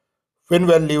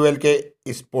फिनवेल लीवेल के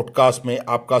इस पॉडकास्ट में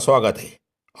आपका स्वागत है।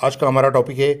 आज का हमारा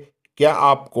टॉपिक है, क्या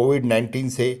आप कोविड-19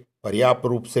 से पर्याप्त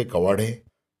रूप से कवर्ड हैं?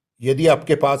 यदि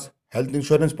आपके पास हेल्थ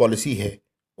इंश्योरेंस पॉलिसी है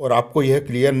और आपको यह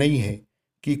क्लियर नहीं है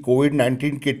कि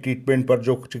कोविड-19 के ट्रीटमेंट पर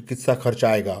जो चिकित्सा खर्च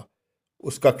आएगा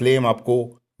उसका क्लेम आपको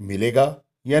मिलेगा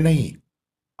या नहीं।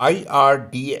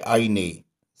 IRDAI ने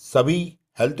सभी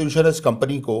हेल्थ इंश्योरेंस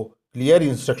कंपनी को क्लियर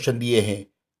इंस्ट्रक्शन दिए हैं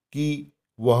कि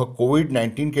वह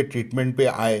कोविड-19 के ट्रीटमेंट पे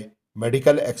आए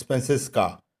मेडिकल एक्सपेंसेस का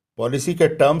पॉलिसी के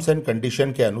टर्म्स एंड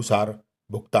कंडीशन के अनुसार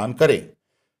भुगतान करें।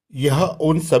 यह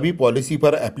उन सभी पॉलिसी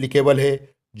पर एप्लीकेबल है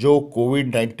जो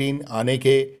कोविड-19 आने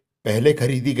के पहले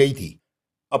खरीदी गई थी।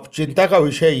 अब चिंता का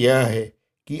विषय यह है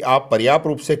कि आप पर्याप्त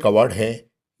रूप से कवर्ड हैं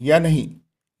या नहीं।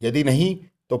 यदि नहीं,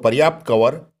 तो पर्याप्त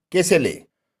कवर कैसे लें?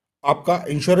 आपका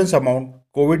इंश्योरेंस अमाउंट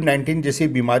कोविड-19 जैसी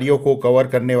बीमारियों को कवर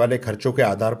करने वाले खर्चों के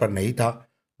आधार पर नहीं था,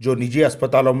 जो निजी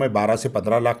अस्पतालों में 12 से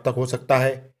 15 लाख तक हो सकता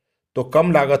है। तो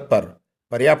कम लागत पर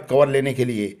पर्याप्त कवर लेने के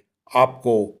लिए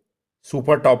आपको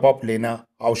सुपर टॉप अप लेना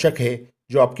आवश्यक है,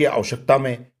 जो आपकी आवश्यकता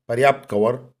में पर्याप्त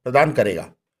कवर प्रदान करेगा।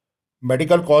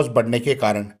 मेडिकल कॉस्ट बढ़ने के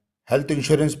कारण हेल्थ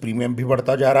इंश्योरेंस प्रीमियम भी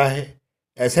बढ़ता जा रहा है।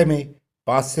 ऐसे में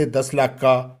 5 से 10 लाख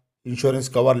का इंश्योरेंस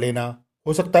कवर लेना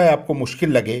हो सकता है आपको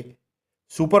मुश्किल लगे।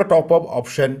 सुपर टॉप अप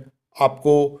ऑप्शन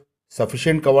आपको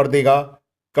सफिशिएंट कवर देगा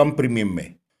कम प्रीमियम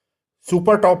में।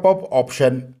 सुपर टॉप अप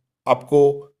ऑप्शन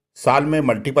आपको साल में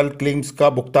मल्टीपल क्लेम्स का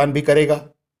भुगतान भी करेगा।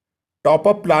 टॉप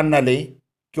अप प्लान ना लें,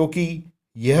 क्योंकि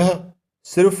यह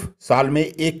सिर्फ साल में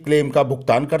एक क्लेम का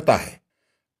भुगतान करता है।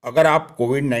 अगर आप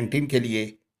कोविड-19 के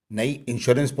लिए नई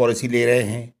इंश्योरेंस पॉलिसी ले रहे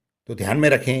हैं तो ध्यान में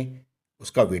रखें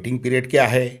उसका वेटिंग पीरियड क्या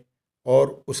है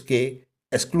और उसके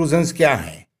एक्सक्लूजन्स क्या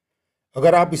हैं।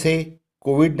 अगर आप इसे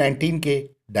कोविड-19 के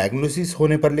डायग्नोसिस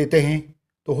होने पर लेते हैं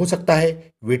तो हो सकता है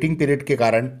वेटिंग पीरियड के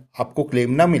कारण आपको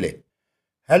क्लेम ना मिले।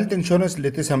 हेल्थ इंश्योरेंस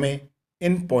लेते समय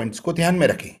इन पॉइंट्स को ध्यान में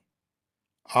रखें।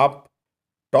 आप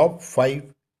टॉप 5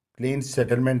 क्लेम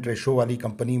सेटलमेंट रेशो वाली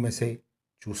कंपनी में से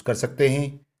चूज़ कर सकते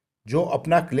हैं, जो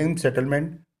अपना क्लेम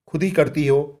सेटलमेंट खुद ही करती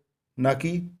हो, ना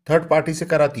कि थर्ड पार्टी से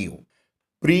कराती हो।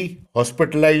 प्री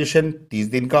हॉस्पिटलाइजेशन 30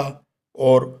 दिन का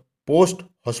और पोस्ट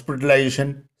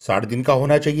हॉस्पिटलाइजेशन 60 दिन का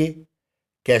होना चाहिए।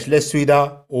 कैशलेस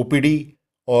सुविधा, OPD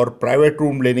और प्राइवेट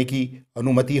रूम लेने की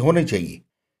अनुमति होनी चाहिए।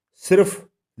 सिर्फ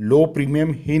लो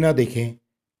प्रीमियम ही ना देखें,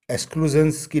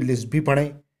 एक्सक्लूजन्स की लिस्ट भी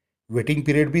पढ़ें। वेटिंग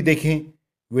पीरियड भी देखें,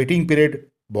 वेटिंग पीरियड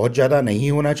बहुत ज़्यादा नहीं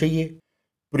होना चाहिए,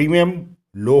 प्रीमियम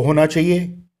लो होना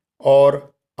चाहिए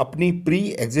और अपनी प्री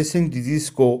एग्जिस्टिंग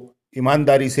डिजीज़ को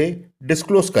ईमानदारी से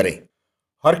डिस्क्लोज करें।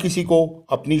 हर किसी को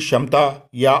अपनी क्षमता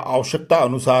या आवश्यकता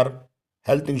अनुसार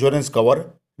हेल्थ इंश्योरेंस कवर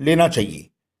लेना चाहिए।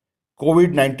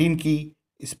 कोविड-19 की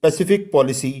स्पेसिफिक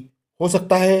पॉलिसी हो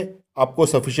सकता है आपको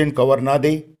सफिशिएंट कवर ना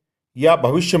दे, या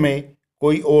भविष्य में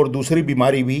कोई और दूसरी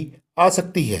बीमारी भी आ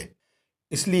सकती है।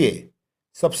 इसलिए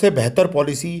सबसे बेहतर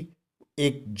पॉलिसी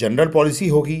एक जनरल पॉलिसी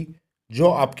होगी, जो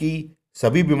आपकी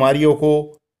सभी बीमारियों को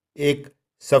एक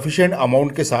सफिशिएंट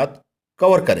अमाउंट के साथ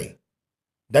कवर करे।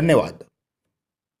 धन्यवाद।